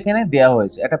প্যাসেজ এখানে দেওয়া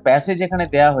হয়েছে, একটা প্যাসেজ এখানে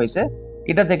দেওয়া হয়েছে,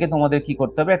 এটা থেকে তোমাদের কি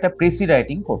করতে হবে, একটা প্রেসি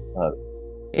রাইটিং করতে হবে।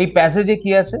 এই প্যাসেজে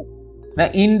কি আছে না,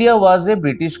 India was A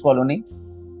British colony.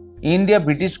 India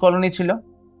British colony ছিল।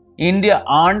 India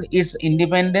earned its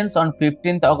independence on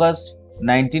 15th August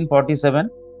 1947।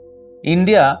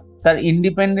 India তার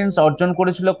ইন্ডিপেন্ডেন্স অর্জন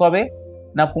করেছিল কবে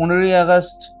না 15ই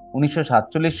আগস্ট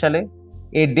 1947 সালে।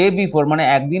 এ ডে বিফোর, মানে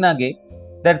একদিন আগে,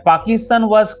 that Pakistan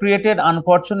was created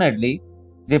unfortunately,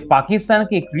 যে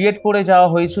পাকিস্তানকে ক্রিয়েট করে যাওয়া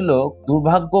হয়েছিল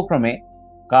দুর্ভাগ্যক্রমে,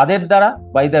 কাদের দ্বারা,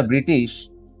 by the British,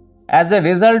 as a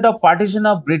result of partition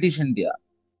of British India.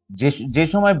 যে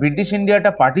সময় ব্রিটিশ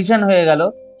ইন্ডিয়াটা পার্টিশন হয়ে গেল,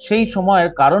 সেই সময়ের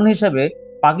কারণ হিসেবে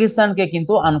পাকিস্তানকে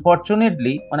কিন্তু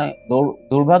আনফর্চুনেটলি, মানে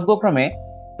দুর্ভাগ্যক্রমে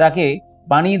তাকে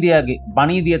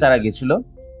বানিয়ে দিয়ে তারা গেছিল,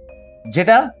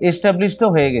 যেটা এস্টাবলিশড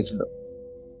হয়ে গেছিল।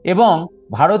 এবং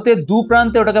ভারতের দু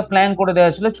প্রান্তে ওটাকে ফ্ল্যাঙ্ক করে দেওয়া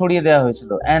হয়েছিল, ছড়িয়ে দেওয়া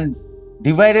হয়েছিল, and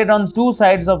divided on two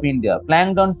sides of India,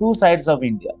 ফ্ল্যাঙ্কড on two sides of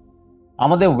India.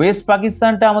 আমাদের ওয়েস্ট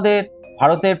পাকিস্তানটা আমাদের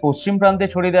ভারতের পশ্চিম প্রান্তে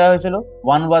ছড়িয়ে দেওয়া হয়েছিল,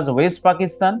 one was West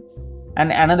Pakistan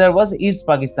and another was east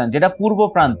Pakistan, যেটা পূর্ব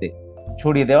প্রান্তে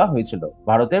ছড়িয়ে দেওয়া হয়েছিল,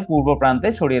 ভারতের পূর্ব প্রান্তে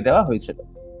ছড়িয়ে দেওয়া হয়েছিল।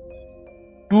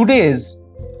 টুডেজ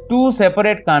টু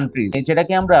সেপারেট কান্ট্রিজ,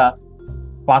 যেটাকে আমরা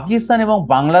পাকিস্তান এবং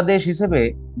বাংলাদেশ হিসেবে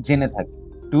জেনে থাকি।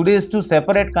 টুডেজ টু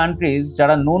সেপারেট কান্ট্রিজ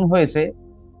যারা নোন হয়েছে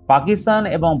পাকিস্তান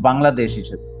এবং বাংলাদেশ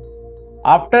হিসেবে।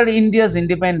 আফটার ইন্ডিয়াস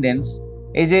ইন্ডিপেন্ডেন্স,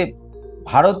 এই যে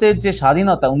ভারতের যে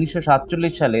স্বাধীনতা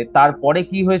 1947 সালে, তারপরে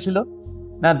কি হয়েছিল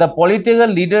না, the political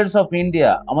leaders of India,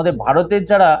 আমাদের ভারতের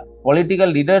যারা পলিটিক্যাল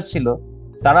লিডার ছিল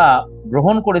তারা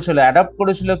গ্রহণ করেছিল, অ্যাডাপ্ট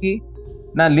করেছিল কি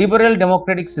না লিবারেল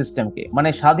ডেমোক্রেটিক সিস্টেমকে, মানে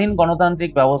স্বাধীন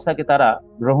গণতান্ত্রিক ব্যবস্থাকে তারা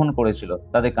গ্রহণ করেছিল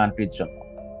তাদের কান্ট্রির জন্য।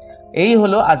 এই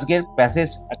হলো আজকের প্যাসেজ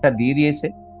একটা দিয়ে দিয়েছে।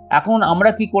 এখন আমরা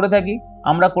কি করে থাকি,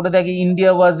 আমরা করে থাকি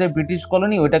India was A British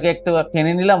colony, ওইটাকে একটা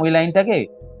টেনে নিলাম, ওই লাইনটাকে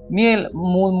নিয়ে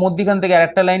মধ্যখান থেকে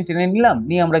আরেকটা লাইন টেনে নিলাম,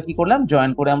 নিয়ে আমরা কি করলাম,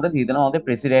 জয়েন করে আমরা দিয়ে দিলাম, আমাদের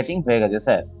প্রেসি রাইটিং হয়ে গেছে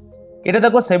স্যার। এটা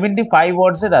দেখো 75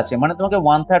 ওয়ার্ডস এর আছে, মানে তোমাকে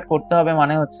 1/3 করতে হবে,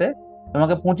 মানে হচ্ছে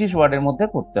তোমাকে 25 ওয়ার্ডের মধ্যে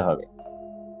করতে হবে।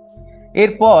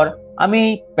 এরপর আমি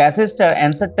এই প্যাসেজটার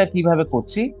অ্যান্সারটা কিভাবে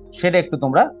করছি সেটা একটু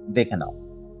তোমরা দেখে নাও।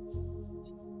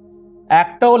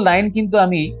 একটাও লাইন কিন্তু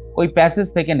আমি ওই প্যাসেজ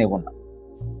থেকে নেব না।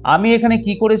 আমি এখানে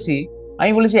কি করেছি,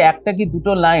 আমি বলেছি একটা কি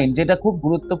দুটো লাইন যেটা খুব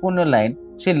গুরুত্বপূর্ণ লাইন,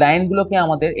 সেই লাইনগুলোকে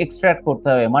আমাদের এক্সট্রাক্ট করতে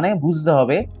হবে, মানে বুঝতে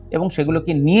হবে, এবং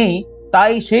সেগুলোকে নিয়েই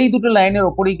তাই সেই দুটো লাইনের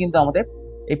ওপরেই কিন্তু আমাদের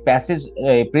এই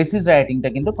প্রেসিস রাইটিংটা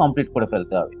কিন্তু কমপ্লিট করে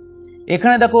ফেলতে হবে।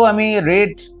 এখানে দেখো আমি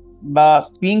রেড বা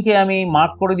পিঙ্কে আমি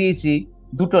মার্ক করে দিয়েছি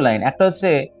দুটো লাইন। একটা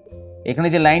হচ্ছে এখানে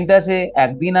যে লাইনটা আছে,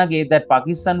 একদিন আগে দ্যাট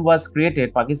পাকিস্তান ওয়াজ ক্রিয়েটেড,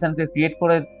 পাকিস্তানকে ক্রিয়েট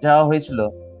করে যাওয়া হয়েছিল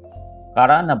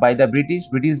কারা না বাই দ্য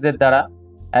ব্রিটিশদের দ্বারা,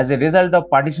 as a result of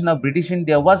partition of British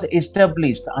India was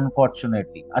established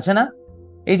unfortunately. আছে না,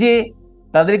 এই যে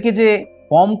তাদেরকে যে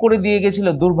ফর্ম করে দিয়ে গেছিল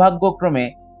দুর্ভাগ্যক্রমে,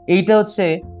 এইটা হচ্ছে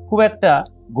খুব একটা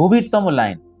গভীরতম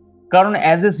লাইন। কারণ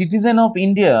as a citizen of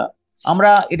India আমরা,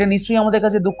 এটা নিশ্চয়ই আমাদের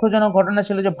কাছে দুঃখজনক ঘটনা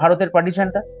ছিল যে ভারতের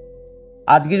পার্টিশনটা,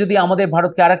 আজকে যদি আমাদের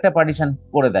ভারতকে আরেকটা পার্টিশন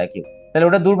করে দেয় কেউ, তাহলে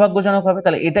ওটা দুর্ভাগ্যজনক হবে।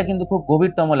 তাহলে এটা কিন্তু খুব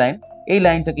গভীরতম লাইন, এই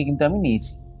লাইনটাকে কিন্তু আমি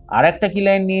নিয়েছি। আর একটা কি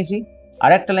লাইন নিয়েছি,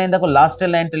 আর একটা লাইন দেখো, লাস্টের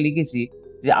লাইনটা লিখেছি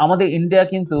যে আমাদের ইন্ডিয়া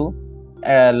কিন্তু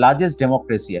লার্জেস্ট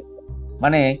ডেমোক্রেসি একটা,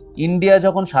 মানে ইন্ডিয়া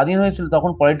যখন স্বাধীন হয়েছিল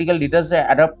তখন পলিটিক্যাল লিডার্সরা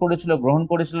অ্যাডাপ্ট করেছিল, গ্রহণ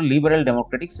করেছিল লিবারেল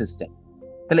ডেমোক্রেটিক সিস্টেম।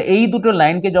 তাহলে এই দুটো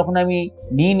লাইনকে যখন আমি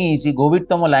নিয়ে নিয়েছি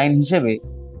গভীরতম লাইন হিসেবে,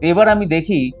 এবার আমি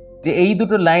দেখি যে এই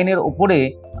দুটো লাইনের ওপরে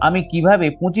আমি কিভাবে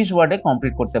 25 ওয়ার্ডে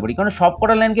কমপ্লিট করতে পারি। কারণ সব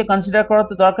কটা লাইনকে কনসিডার করার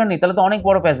তো দরকার নেই, তাহলে তো অনেক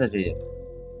বড় প্যাসেজ হয়ে যাবে।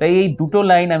 তাই এই দুটো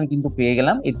লাইন আমি কিন্তু পেয়ে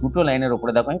গেলাম। এই দুটো লাইনের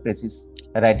ওপরে দেখো আমি প্রেসিস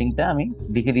রাইটিংটা আমি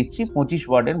লিখে দিচ্ছি 25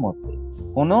 ওয়ার্ডের মধ্যে।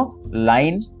 কোনো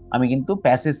লাইন আমি কিন্তু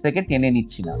প্যাসেজ থেকে টেনে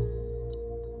নিচ্ছি না।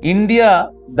 India,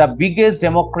 the biggest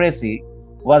democracy,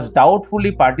 was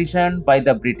doubtfully partitioned by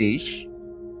the British.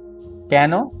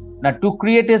 কেন না, to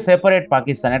create a separate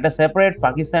Pakistan, একটা সেপারেট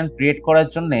পাকিস্তান ক্রিয়েট করার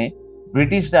জন্য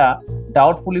ব্রিটিশরা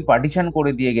ডাউটফুলি পার্টিশন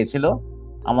করে দিয়ে গেছিল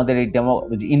আমাদের এই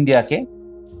ইন্ডিয়াকে,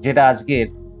 যেটা আজকের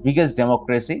biggest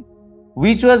democracy,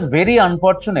 which was very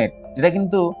unfortunate, যেটা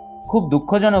কিন্তু খুব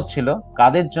দুঃখজনক ছিল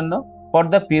কাদের জন্য, for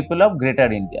the people of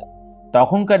greater India.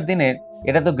 তখনকার দিনের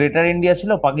এটা তো গ্রেটার ইন্ডিয়া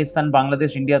ছিল, পাকিস্তান বাংলাদেশ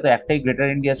ইন্ডিয়া তো একটাই গ্রেটার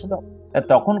ইন্ডিয়া ছিল।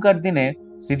 তখনকার দিনে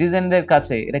সিটিজেনদের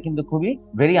কাছে এটা কিন্তু খুবই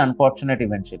ভেরি আনফর্চুনেট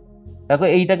ইভেন্ট ছিল। দেখো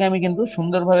এইটাকে আমি কিন্তু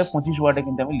সুন্দরভাবে 25 ওয়ার্ডে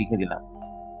কিন্তু আমি লিখে দিলাম।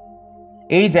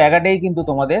 এই জায়গাটাই কিন্তু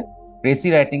তোমাদের প্রেসি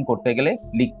রাইটিং করতে গেলে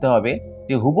লিখতে হবে,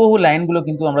 যে হুবহু লাইনগুলো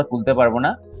কিন্তু আমরা তুলতে পারবো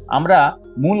না। আমরা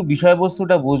মূল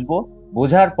বিষয়বস্তুটা বুঝবো,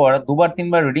 বোঝার পর দুবার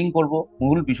তিনবার রিডিং করব,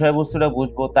 মূল বিষয়বস্তুটা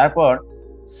বুঝবো, তারপর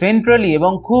সেন্ট্রালি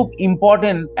এবং খুব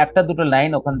ইম্পর্টেন্ট একটা দুটো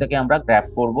লাইন ওখান থেকে আমরা গ্র্যাব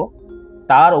করব,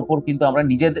 তার ওপর কিন্তু আমরা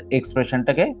নিজেদের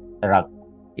এক্সপ্রেশনটাকে রাখবো।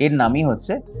 এর নামই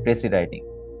হচ্ছে প্রেসি রাইটিং।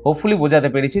 হোপফুলি বোঝাতে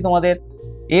পেরেছি তোমাদের।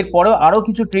 এরপরেও আরো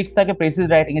কিছু ট্রিক্স থাকে প্রেসিস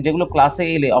রাইটিং এ, যেগুলো ক্লাসে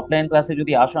এলে, অফলাইন ক্লাসে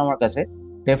যদি আসো আমার কাছে,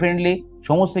 ডেফিনেটলি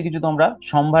সমস্ত কিছু তোমরা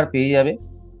সম্ভার পেয়ে যাবে,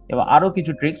 এবং আরো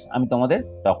কিছু ট্রিক্স আমি তোমাদের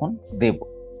তখন দেব।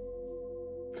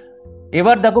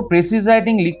 এবার দেখো প্রেসিস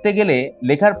রাইটিং লিখতে গেলে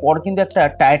লেখার পর কিন্তু একটা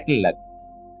টাইটেল লাগে।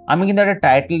 আমি কিন্তু একটা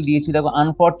টাইটেল দিয়েছি, দেখো,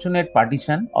 আনফর্চুনেট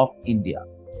পার্টিশন অফ ইন্ডিয়া।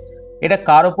 এটা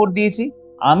কার ওপর দিয়েছি,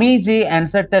 আমি যে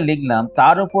অ্যান্সারটা লিখলাম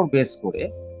তার উপর বেস করে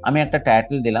আমি একটা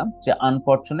টাইটেল দিলাম যে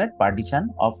আনফর্চুনেট পার্টিশন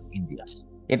অফ ইন্ডিয়া।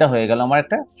 এটা হয়ে গেল আমার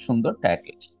একটা সুন্দর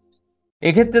টাইটেল।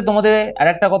 এক্ষেত্রে তোমাদের আর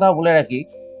একটা কথা বলে রাখি,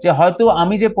 যে হয়তো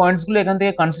আমি যে পয়েন্টস গুলো এখান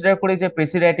থেকে কনসিডার করে যে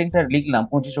প্রেসি রাইটিংটা লিখলাম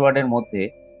 25 ওয়ার্ডের মধ্যে,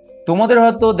 তোমাদের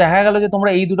হয়তো দেখা গেল যে তোমরা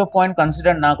এই দুটো পয়েন্ট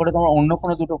কনসিডার না করে তোমরা অন্য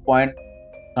কোনো দুটো পয়েন্ট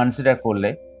কনসিডার করলে,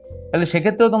 তাহলে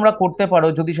সেক্ষেত্রেও তোমরা করতে পারো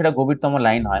যদি সেটা গভীরতম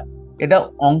লাইন হয়। এটা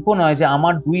অঙ্ক নয় যে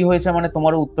আমার 2 হয়েছে মানে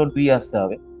তোমারও উত্তর 2 আসতে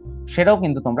হবে, সেটাও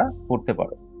কিন্তু তোমরা করতে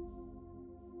পারো।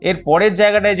 এর পরের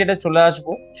জায়গাটায় যেটা চলে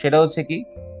আসবো সেটা হচ্ছে কি,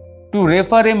 two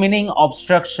refer a meaning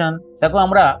obstruction. দেখো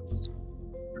আমরা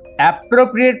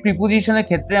অ্যাপ্রোপ্রিয়েট প্রিপোজিশনের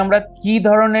ক্ষেত্রে আমরা কি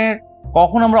ধরনের,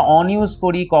 কখন আমরা অন ইউজ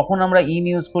করি, কখন আমরা ইন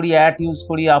ইউজ করি, অ্যাট ইউজ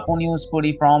করি, আপন ইউজ করি,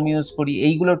 ফ্রম ইউজ করি,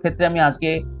 এইগুলোর ক্ষেত্রে আমি আজকে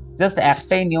জাস্ট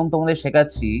একটাই নিয়ম তোমাদের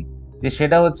শেখাচ্ছি, যে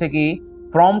সেটা হচ্ছে কি,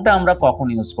 ফ্রমটা আমরা কখন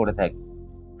ইউজ করে থাকি,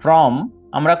 ফ্রম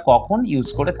আমরা কখন ইউজ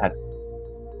করে থাকি।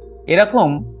 এরকম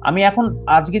আমি এখন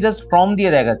আজকে জাস্ট ফ্রম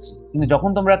দিয়ে দেখাচ্ছি, কিন্তু যখন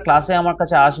তোমরা ক্লাসে আমার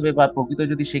কাছে আসবে বা প্রকৃত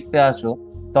যদি শিখতে আসো,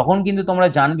 তখন কিন্তু তোমরা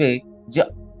জানবে যে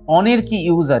অনের কি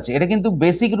ইউজ আছে। এটা কিন্তু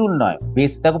বেসিক রুল নয়।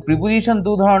 দেখো প্রিপোজিশন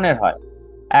 2 ধরনের হয়,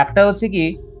 একটা হচ্ছে কি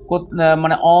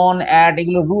মানে অন, অ্যাট,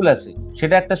 এগুলো রুল আছে,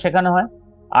 সেটা একটা শেখানো হয়।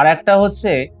 আর একটা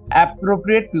হচ্ছে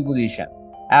অ্যাপ্রোপ্রিয়েট প্রিপোজিশন।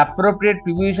 অ্যাপ্রোপ্রিয়েট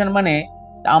প্রিপোজিশন মানে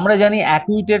আমরা জানি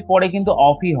অ্যাকুইটের পরে কিন্তু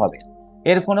অফই হবে,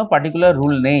 এর কোনো পার্টিকুলার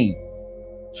রুল নেই।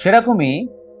 সেরকমই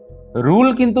রুল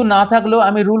কিন্তু না থাকলেও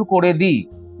আমি রুল করে দিই।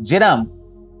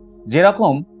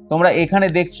 যেরকম তোমরা এখানে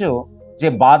দেখছো যে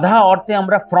বাধা অর্থে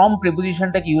আমরা ফ্রম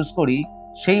প্রিপোজিশনটাকে ইউজ করি,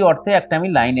 সেই অর্থে একটা আমি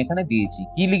লাইন এখানে দিয়েছি।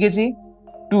 কি লিখেছি,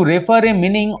 two refer a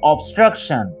meaning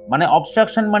obstruction, মানে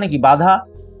অবস্ট্রাকশন মানে কি বাধা,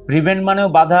 প্রিভেন্ট মানেও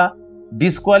বাধা,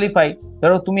 ডিসকোয়ালিফাই,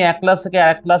 ধরো তুমি এক ক্লাস থেকে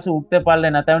আরেক ক্লাসে উঠতে পারলে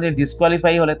না, তার মধ্যে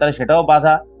ডিসকোয়ালিফাই হলে তাহলে সেটাও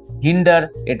বাধা, হিন্ডার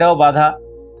এটাও বাধা,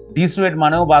 ডিসুয়েড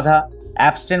মানেও বাধা,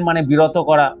 অ্যাবস্টেন মানে বিরত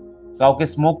করা, কাউকে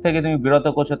স্মোক থেকে তুমি বিরত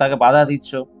করছো, তাকে বাধা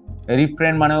দিচ্ছ,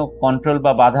 রিফ্রেন মানেও কন্ট্রোল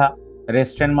বা বাধা,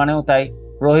 রেস্ট্রেন্ট মানেও তাই,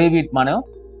 প্রহিবিট মানেও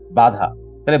বাধা।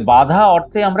 তাহলে বাধা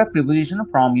অর্থে আমরা প্রিপোজিশন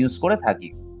ফ্রম ইউজ করে থাকি।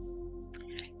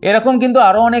 এরকম কিন্তু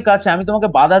আরো অনেক আছে, আমি তোমাকে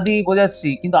বাধা দিয়ে বোঝাচ্ছি,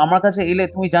 কিন্তু আমার কাছে এলে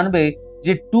তুমি জানবে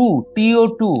যে টু, টিও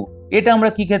টু, এটা আমরা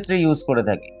কি ক্ষেত্রে ইউজ করে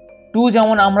থাকি। টু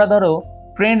যেমন আমরা ধরো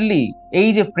ফ্রেন্ডলি, এই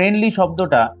যে ফ্রেন্ডলি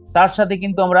শব্দটা, তার সাথে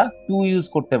কিন্তু আমরা টু ইউজ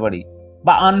করতে পারি,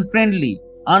 বা আনফ্রেন্ডলি,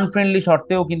 আনফ্রেন্ডলি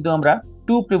শর্তেও কিন্তু আমরা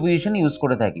টু প্রিপোজিশন ইউজ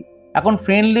করে থাকি। এখন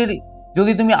ফ্রেন্ডলির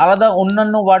যদি তুমি আলাদা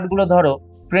অন্যান্য ওয়ার্ডগুলো ধরো,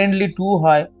 ফ্রেন্ডলি টু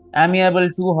হয়, অ্যামিয়েবল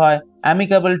টু হয়,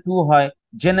 অ্যামিকেবল টু হয়,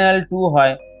 জেনারেল টু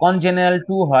হয়, কনজেনারেল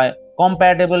টু হয়,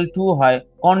 কম্প্যাটেবল টু হয়,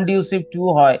 কন্ডিউসিভ টু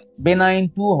হয়, বেনাইন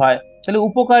টু হয়। তাহলে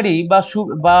উপকারী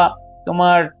বা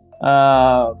তোমার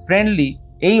ফ্রেন্ডলি,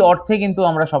 এই অর্থে কিন্তু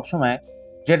আমরা সবসময়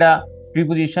যেটা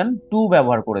প্রিপোজিশন টু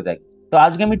ব্যবহার করে থাকি। তো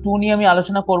আজকে আমি টু নিয়ে আমি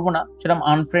আলোচনা করব না, সেরকম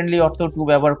আনফ্রেন্ডলি অর্থেও টু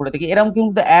ব্যবহার করে থাকি। এরকম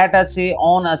কিন্তু অ্যাট আছে,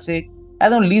 অন আছে,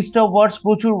 একদম লিস্ট অফ ওয়ার্ডস,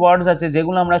 প্রচুর ওয়ার্ডস আছে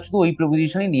যেগুলো আমরা শুধু ওই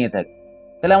প্রিপোজিশনই নিয়ে থাকি।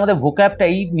 তাহলে আমাদের ভোক্যাবটা,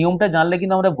 এই নিয়মটা জানলে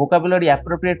কিন্তু আমাদের vocabulary,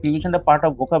 appropriate প্রিভিশনটা part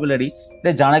of vocabulary,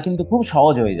 এটা জানা কিন্তু খুব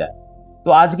সহজ হয়ে যায়। তো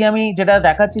আজকে আমি যেটা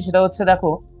দেখাচ্ছি সেটা হচ্ছে,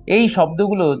 দেখো এই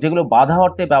শব্দগুলো যেগুলো বাধা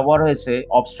অর্থে ব্যবহার হয়েছে,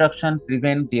 obstruction,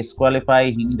 prevent, disqualify,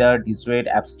 hinder, ডিসুয়েড,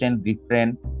 abstain, refrain,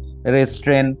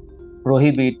 restrain,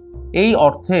 prohibit, এই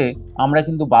অর্থে আমরা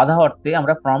কিন্তু বাধা অর্থে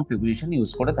আমরা ফ্রম প্রিপোজিশন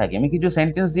ইউজ করে থাকি। আমি কিছু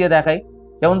সেন্টেন্স দিয়ে দেখাই।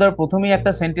 যেমন ধরো প্রথমেই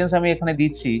একটা সেন্টেন্স আমি এখানে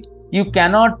দিচ্ছি, you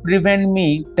cannot prevent me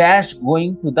dash going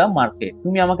to the market.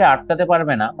 তুমি আমাকে আটকাতে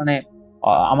পারবে না, মানে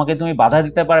আমাকে তুমি বাধা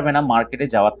দিতে পারবে না মার্কেটে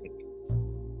যাওয়ার থেকে।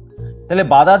 তাহলে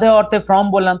বাধা দেওয়া অর্থে ফ্রম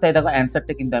বললাম, তাই দেখো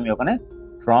অ্যান্সারটা কিন্তু আমি ওখানে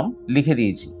ফ্রম লিখে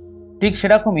দিয়েছি। ঠিক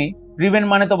সেরকমই প্রিভেন্ট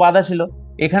মানে তো বাধা ছিল,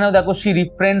 এখানেও দেখো সি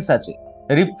রিফ্রেন্স আছে,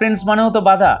 রিফ্রেন্স মানেও তো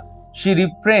বাধা। সি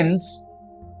রিফ্রেন্স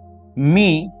মি,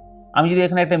 আমি যদি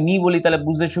এখানে একটা মি বলি তাহলে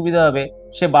বুঝতে সুবিধা হবে,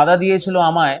 সে বাধা দিয়েছিল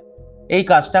আমায় এই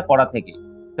কাজটা করা থেকে।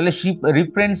 তাহলে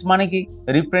রিফ্রেন্স মানে কি?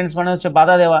 রিফ্রেন্স মানে হচ্ছে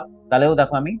বাধা দেওয়া, তাহলেও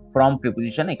দেখো আমি ফ্রম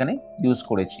প্রিপোজিশন এখানে ইউজ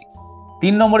করেছি।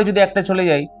 3 নম্বরে যদি একটা চলে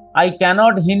যাই, আই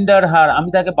ক্যানট হিন্ডার হার, আমি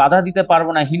তাকে বাধা দিতে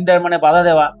পারবো না, হিন্ডার মানে বাধা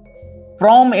দেওয়া,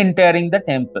 ফ্রম এন্টারিং দ্য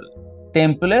টেম্পল,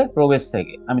 টেম্পলে প্রবেশ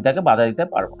থেকে আমি তাকে বাধা দিতে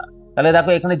পারবো না। তাহলে দেখো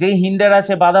এখানে যেই হিন্ডার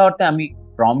আছে বাধা অর্থে, আমি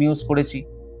ফ্রম ইউজ করেছি।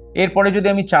 এরপরে যদি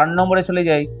আমি 4 নম্বরে চলে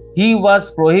যাই, হি ওয়াজ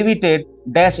prohibited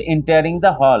dash entering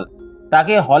the hall,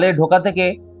 তাকে হলে ঢোকা থেকে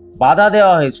বাধা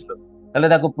দেওয়া হয়েছিল। তাহলে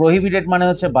দেখো প্রহিবিটেড মানে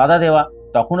হচ্ছে বাধা দেওয়া,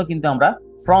 তখনও কিন্তু আমরা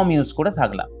ফ্রম ইউজ করে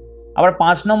থাকলাম। আবার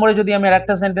 5 নম্বরে যদি আমি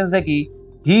আরেকটা সেন্টেন্স দেখি,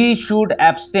 হি শুড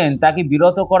অ্যাবস্টেন, তাকে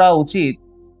বিরত করা উচিত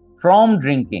ফ্রম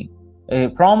ড্রিঙ্কিং,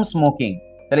 ফ্রম স্মোকিং,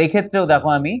 তাহলে এই ক্ষেত্রেও দেখো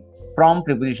আমি ফ্রম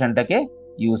প্রিপোজিশনটাকে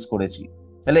ইউজ করেছি।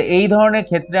 তাহলে এই ধরনের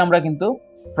ক্ষেত্রে আমরা কিন্তু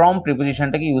ফ্রম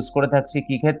প্রিপোজিশনটাকে ইউজ করে থাকছি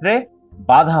কি ক্ষেত্রে?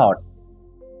 বাধা অর্থে।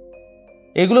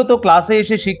 এগুলো তো ক্লাসে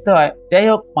এসে শিখতে হয়। যাই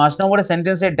হোক, 5 নম্বরের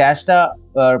সেন্টেন্সের ড্যাশটা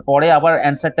পরে আবার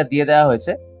অ্যান্সারটা দিয়ে দেওয়া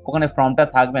হয়েছে, ওখানে ফ্রমটা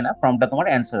থাকবে না, ফ্রমটা তোমার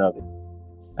অ্যান্সার হবে।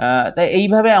 তাই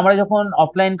এইভাবে আমরা যখন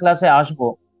অফলাইন ক্লাসে আসবো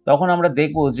তখন আমরা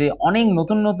দেখবো যে অনেক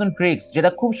নতুন নতুন ট্রিক্স, যেটা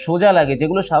খুব সোজা লাগে,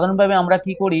 যেগুলো সাধারণভাবে আমরা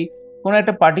কি করি, কোনো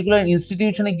একটা পার্টিকুলার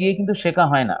ইনস্টিটিউশনে গিয়ে কিন্তু শেখা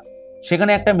হয় না।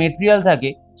 সেখানে একটা মেটেরিয়াল থাকে,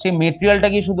 সেই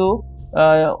মেটেরিয়ালটাকে শুধু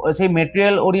সেই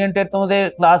মেটেরিয়াল ওরিয়েন্টেড তোমাদের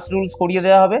ক্লাস রুলস করিয়ে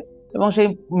দেওয়া হবে এবং সেই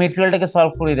মেটেরিয়ালটাকে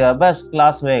সলভ করে দেওয়া, ব্যাস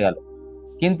ক্লাস হয়ে গেল।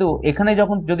 কিন্তু এখানে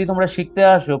যখন যদি তোমরা শিখতে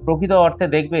আসো, প্রকৃত অর্থে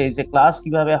দেখবে যে ক্লাস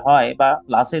কিভাবে হয় বা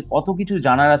ক্লাসে কত কিছু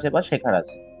জানার আছে বা শেখার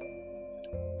আছে।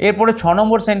 এরপরে 6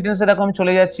 নম্বর সেন্টেন্সে দেখো আমি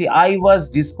চলে যাচ্ছি, I was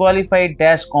disqualified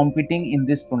dash competing in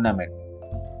this tournament,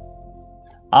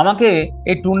 আমাকে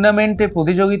এই টুর্নামেন্টে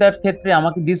প্রতিযোগিতার ক্ষেত্রে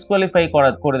আমাকে ডিসকোয়ালিফাই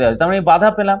করে দেওয়া, তার মানে বাধা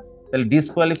পেলাম। তাহলে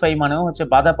ডিসকোয়ালিফাই মানেও হচ্ছে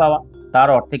বাধা পাওয়া, তার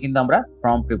অর্থে কিন্তু আমরা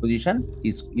ফ্রম প্রিপোজিশন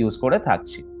ইউজ করে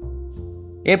থাকছি।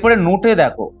 এরপরে নোটে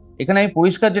দেখো, এখানে আমি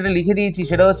পরিষ্কার যেটা লিখে দিয়েছি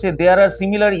সেটা হচ্ছে, দেয়ার are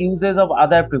similar uses of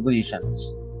other prepositions,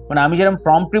 মানে আমি যেরকম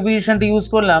ফ্রম প্রিপোজিশনটা ইউজ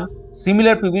করলাম,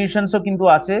 সিমিলার প্রিপোজিশনসও কিন্তু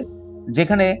আছে,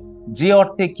 যেখানে যে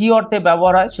অর্থে কি অর্থে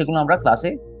ব্যবহার হয় সেগুলো আমরা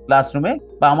ক্লাসরুমে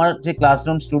বা আমার যে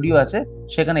ক্লাসরুম স্টুডিও আছে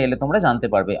সেখানে এলে তোমরা জানতে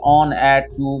পারবে। On, at,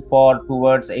 two, for,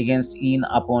 towards, against, in,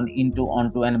 আপন, ইনটু,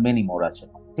 অনটু এন্ড মেনি মোর আছে।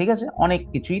 ঠিক আছে, অনেক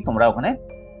কিছুই তোমরা ওখানে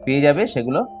পেয়ে যাবে,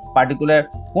 সেগুলো পার্টিকুলার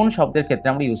কোন শব্দের ক্ষেত্রে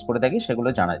আমরা ইউজ করে থাকি সেগুলো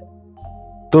জানা যায়।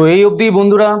 তো এই অবধি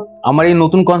বন্ধুরা, আমার এই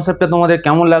নতুন কনসেপ্টটা তোমাদের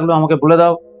কেমন লাগলো আমাকে বলে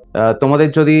দাও। তোমাদের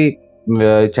যদি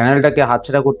চ্যানেলটাকে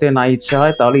হাতছাড়া করতে না ইচ্ছা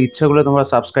হয় তাহলে ইচ্ছাগুলো তোমরা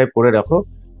সাবস্ক্রাইব করে রাখো,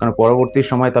 কারণ পরবর্তী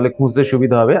সময় তাহলে খুঁজতে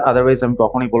সুবিধা হবে। আদারওয়াইজ আমি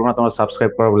কখনোই বলবো না তোমরা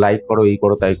সাবস্ক্রাইব করো, লাইক করো, এই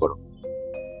করো তাই করো।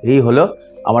 এই হলো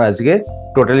আমার আজকে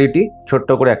টোটালিটি ছোট্ট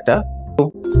করে একটা